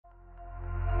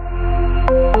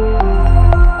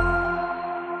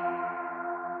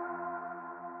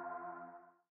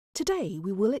Today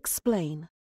we will explain,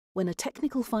 when a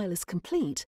technical file is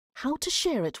complete, how to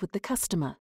share it with the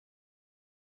customer.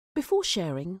 Before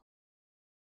sharing,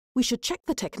 we should check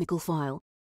the technical file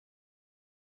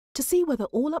to see whether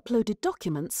all uploaded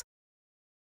documents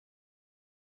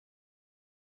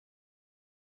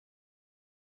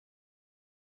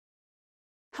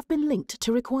have been linked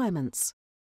to requirements.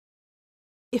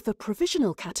 If a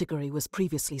provisional category was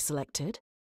previously selected,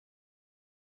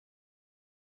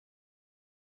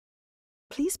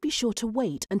 please be sure to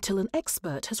wait until an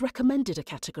expert has recommended a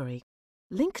category.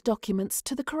 Link documents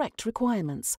to the correct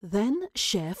requirements, then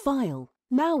Share File.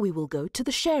 Now we will go to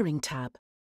the Sharing tab.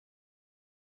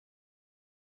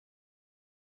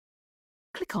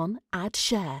 Click on Add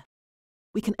Share.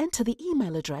 We can enter the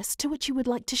email address to which you would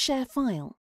like to share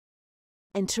file.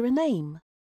 Enter a name.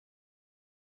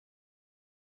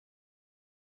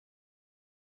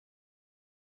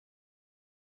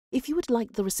 If you would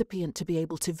like the recipient to be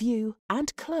able to view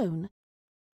and clone,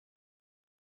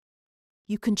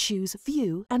 you can choose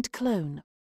View and Clone.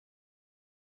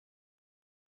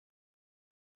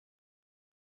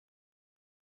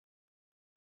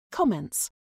 Comments.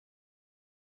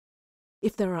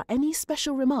 If there are any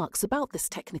special remarks about this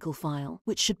technical file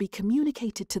which should be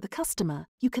communicated to the customer,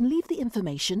 you can leave the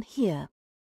information here.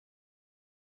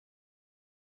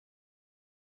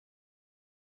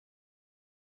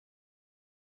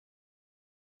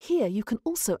 Here you can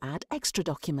also add extra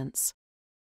documents.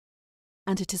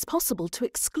 And it is possible to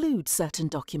exclude certain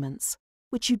documents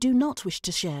which you do not wish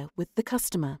to share with the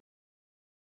customer.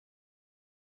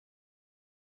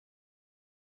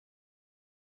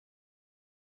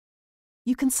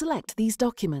 You can select these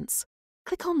documents.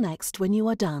 Click on Next when you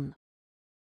are done.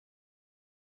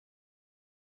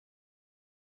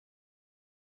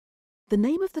 The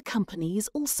name of the company is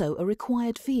also a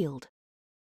required field.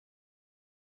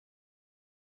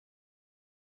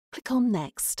 Click on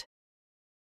Next.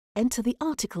 Enter the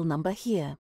article number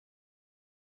here.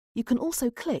 You can also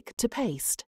click to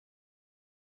paste.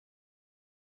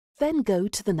 Then go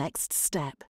to the next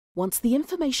step. Once the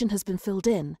information has been filled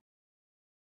in,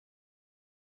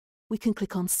 we can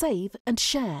click on Save and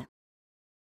Share.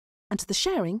 And the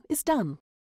sharing is done.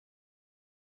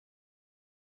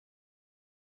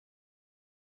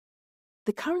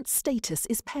 The current status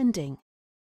is pending.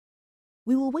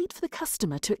 We will wait for the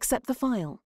customer to accept the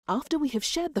file. After we have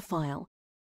shared the file,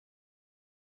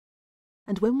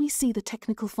 and when we see the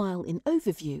technical file in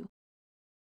Overview,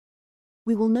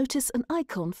 we will notice an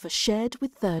icon for Shared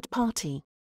with Third Party.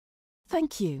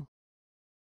 Thank you.